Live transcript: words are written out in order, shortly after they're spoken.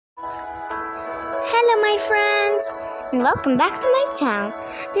Hello my friends, and welcome back to my channel,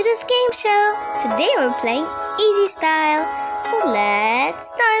 to this game show. Today we're playing Easy Style, so let's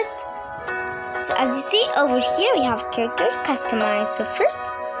start. So as you see over here, we have character customized. So first,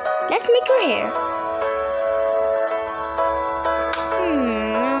 let's make her hair.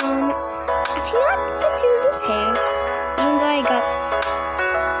 No. Actually not, let's use this hair. Even though I got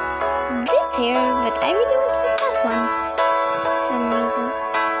this hair, but I really want to use that one for some reason.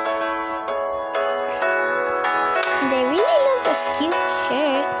 And I really love this cute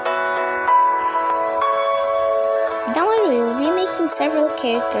shirt. That one we will be making several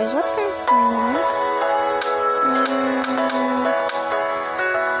characters. What kinds do I want?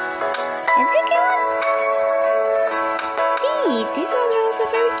 I think I want these. These ones are also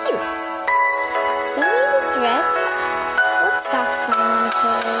very cute. Don't need a dress. What socks do I want to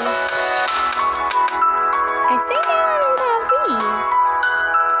wear? I think I want to have these.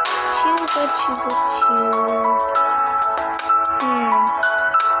 Choose.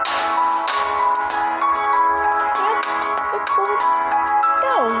 Let's go with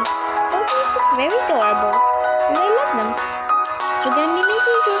those. Those ones look very adorable. And I love them. We're gonna be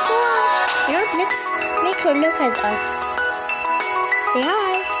making her go on. You know what? Let's make her look at us. Say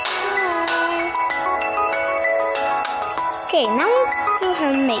hi. Hi. Okay, now let's do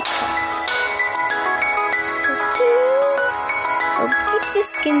her makeup. We'll keep the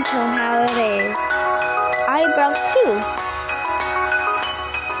skin tone how it is. Eyebrows too.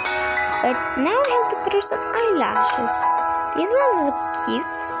 But now we have to put her some eyelashes. These ones look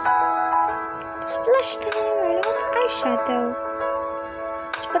cute. Splash time, I want eyeshadow.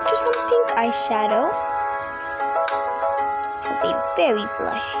 Let's put her some pink eyeshadow. It'll be very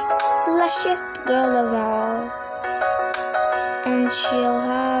blush. Blushiest girl of all. And she'll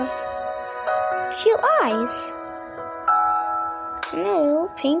have teal eyes. No,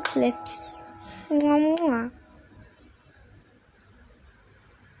 pink lips. Mwah, mwah.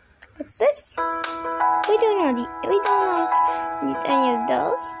 What's this? We don't need any of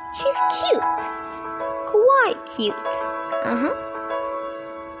those. She's cute. Quite cute.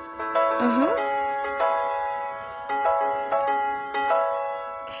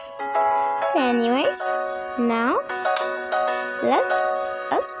 So anyways, now let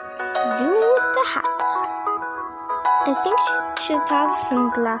us do the hats. I think she should have some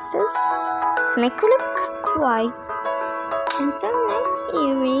glasses to make her look quiet. And some nice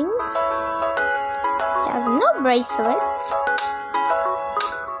earrings. I have no bracelets.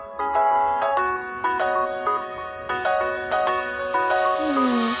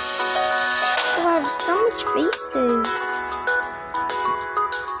 Wow, so much faces.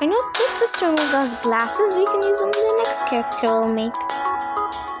 I know, let's just remove those glasses. We can use them in the next character we'll make.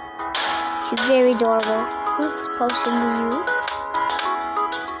 She's very adorable. What potion do we use?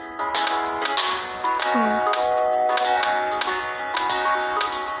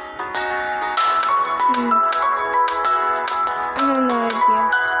 I have no idea.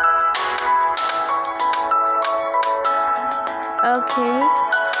 Okay.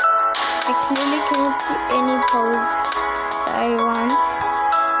 I clearly cannot see any pose that I want.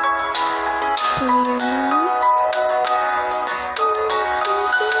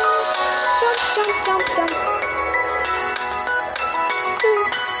 Jump.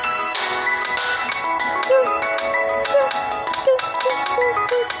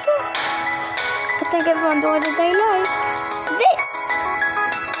 I think I found the one that I like. This!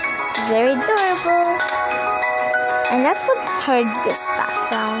 She's very adorable. And that's what her this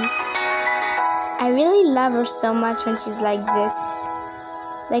background. I really love her so much when she's like this.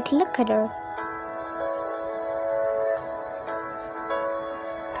 Like, look at her.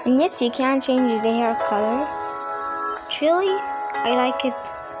 And yes, you can change the hair color. Truly, I like it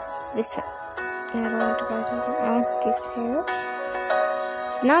this way. I don't want to buy something. I want this hair.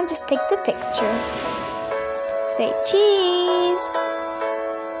 Now just take the picture. Say cheese.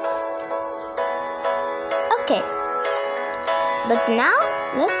 Okay. But now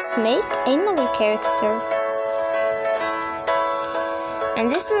let's make another character.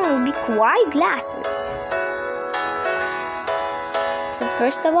 And this one will be Kawaii glasses. So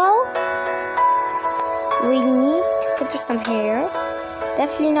first of all, we need to put her some hair.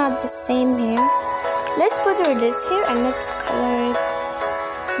 Definitely not the same hair. Let's put her this hair and let's color it.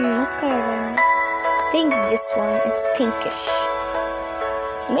 What color do I want? I think this one. It's pinkish.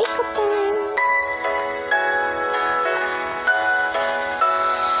 Makeup time.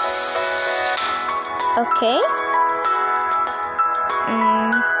 Okay.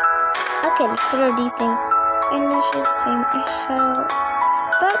 Okay, let's put her these same eyelashes, same eyeshadow,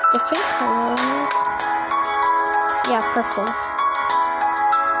 but different color. Yeah, purple.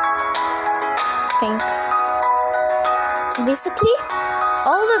 pink. Basically,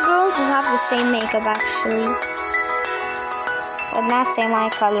 all the girls will have the same makeup actually. But not same eye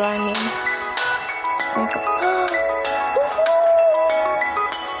color, I mean. Makeup.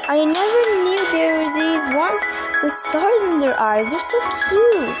 I never knew there was these ones with stars in their eyes. They're so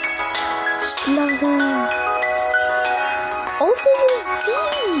cute. Just love them. Also, there's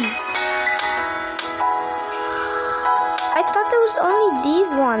these. I thought there was only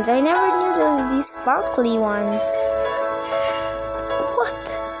these ones. I never knew there was these sparkly ones. What?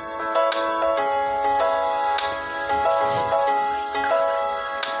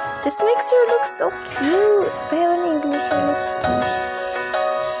 This makes her look so cute. They have any glitter lipstick.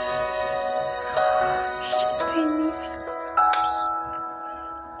 She just made me feel so cute.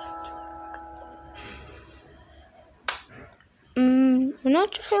 Just look at this. I'm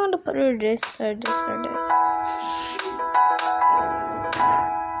not sure if I want to put her this or this or this.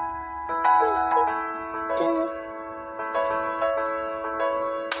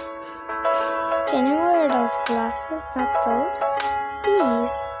 Can you wear those glasses? Not those.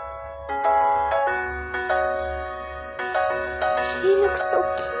 These. She looks so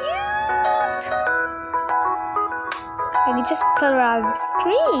cute. I can just put her on the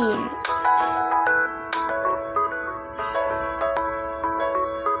screen.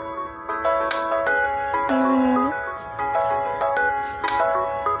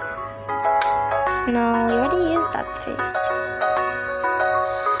 No, we already used that face.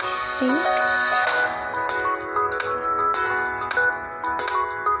 Pink.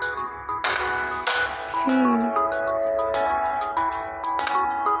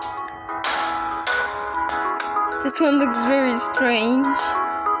 This one looks very strange.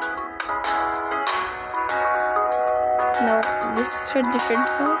 No, this is for a different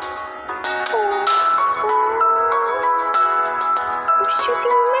one. We're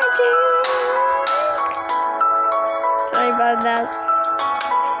shooting magic. Sorry about that.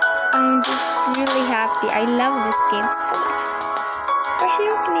 I'm just really happy. I love this game so much. Her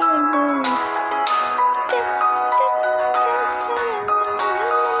hair can even move.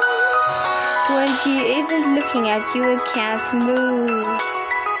 When she isn't looking at you, it can't move.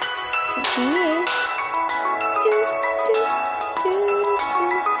 She is.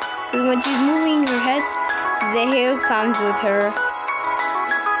 But when she's moving her head, the hair comes with her.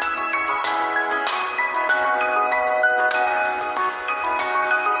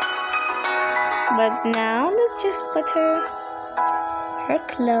 But now let's just put her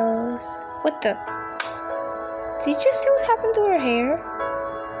clothes. What the? Did you just see what happened to her hair?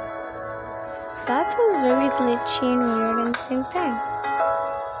 That was very glitchy and weird at the same time.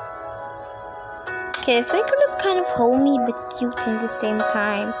 Okay, let's make her look kind of homey but cute at the same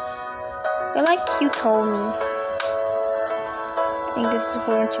time. I like cute homey. I think this is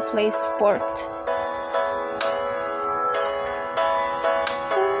for when she plays sport.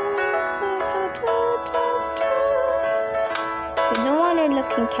 You don't want her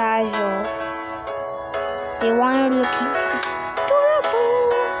looking casual. You want her looking adorable.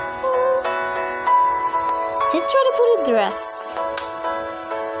 Let's try to put a dress.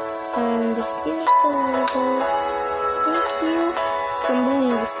 The sleeves are still visible. Thank you for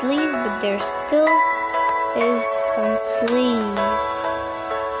moving the sleeves, but there still is some sleeves.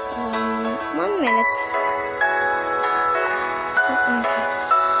 1 minute.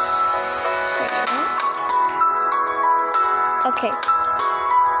 Okay.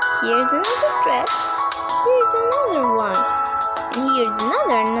 Here's another dress. Here's another one. And here's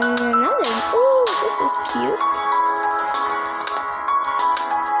another and another. Ooh, this is cute.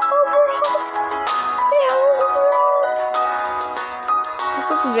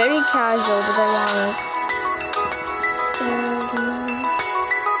 Looks very casual, but I want it.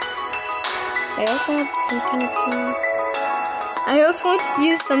 I also wanted some kind of pants. I also wanted to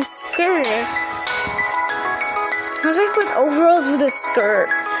use some skirt. How do I put overalls with a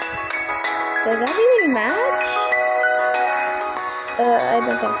skirt? Does that even match? I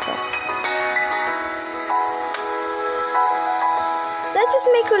don't think so. Let's just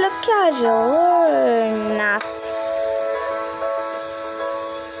make her look casual or not.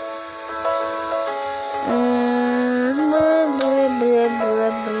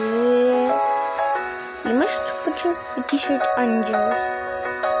 You must put your t-shirt under.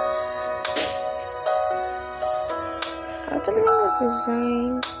 How to bring the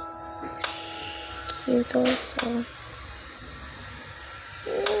design cute also.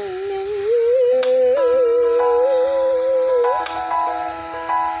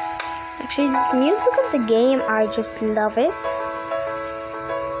 Actually, this music of the game, I just love it.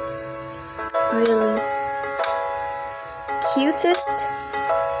 Really. Cutest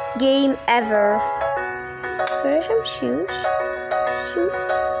game ever. Where are some shoes?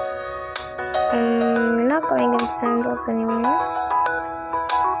 Not going in sandals anymore.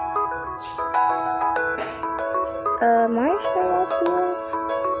 Marshall Fields?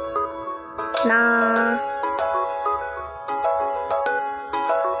 Nah.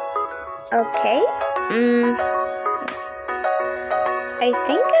 Okay. I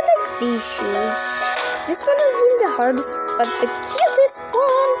think I like these shoes. This one has been the hardest, but the cutest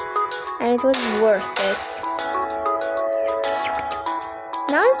one, and it was worth it. So cute.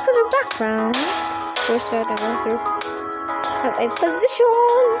 Now let's put a background. First, I don't know. Have a position.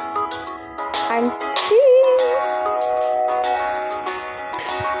 I'm still.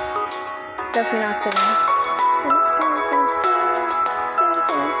 Definitely not sitting.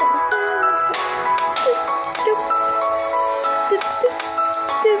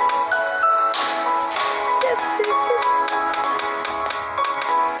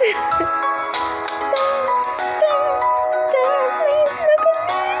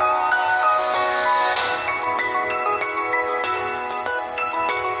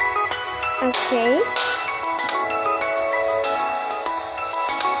 Okay.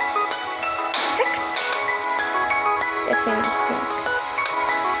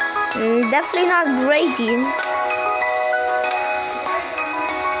 Definitely not gradient.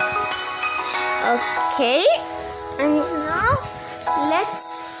 Okay. And now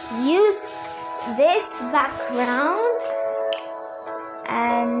let's use this background.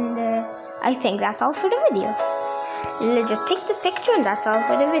 And I think that's all for the video. Let's just take the picture and that's all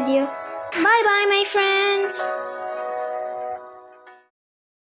for the video. Bye bye, my friends.